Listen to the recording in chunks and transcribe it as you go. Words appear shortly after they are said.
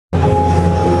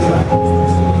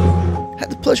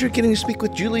pleasure getting to speak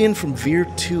with Julian from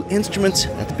Vir2 Instruments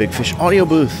at the Big Fish Audio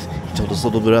booth. He told us a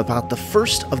little bit about the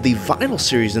first of the Vital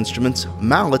Series Instruments,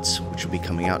 Mallets, which will be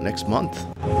coming out next month.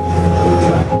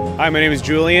 Hi, my name is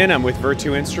Julian. I'm with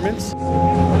Vir2 Instruments.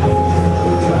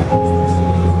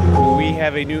 We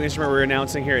have a new instrument we're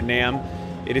announcing here at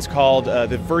NAMM. It is called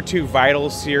the Vir2 Vital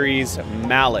Series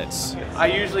Mallets. I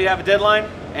usually have a deadline,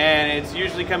 and it's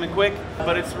usually coming quick,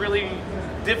 but it's really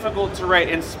difficult to write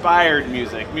inspired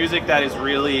music that is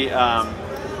really,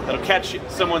 that'll catch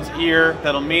someone's ear,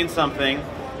 that'll mean something.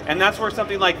 And that's where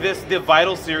something like this, the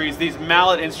Vital Series, these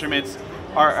mallet instruments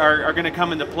are going to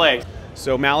come into play.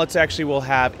 So Mallets actually will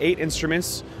have 8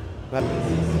 instruments.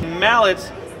 Mallets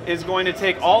is going to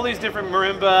take all these different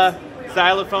marimba,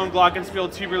 xylophone,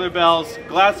 glockenspiel, tubular bells,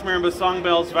 glass marimba, song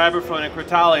bells, vibraphone, and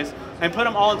crotales, and put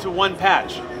them all into one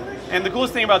patch. And the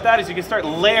coolest thing about that is you can start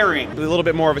layering. A little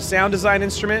bit more of a sound design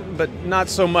instrument, but not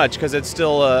so much because it's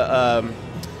still a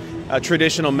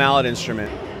traditional mallet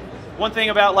instrument. One thing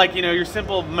about, like, your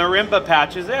simple marimba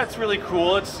patches, yeah, it's really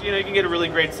cool. It's, you can get a really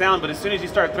great sound, but as soon as you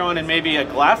start throwing in maybe a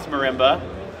glass marimba,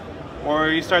 or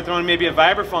you start throwing maybe a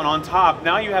vibraphone on top,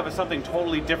 now you have something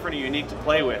totally different and unique to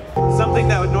play with. Something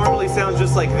that would normally sound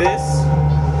just like this,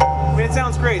 I mean, it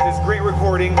sounds great, there's great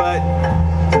recording, but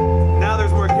now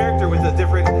there's more character with the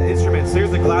different instruments. So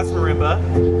here's the glass marimba.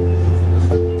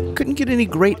 Couldn't get any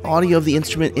great audio of the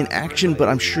instrument in action, but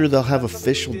I'm sure they'll have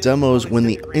official demos when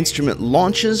the instrument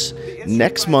launches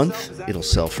next month. It'll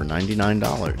sell for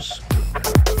 $99.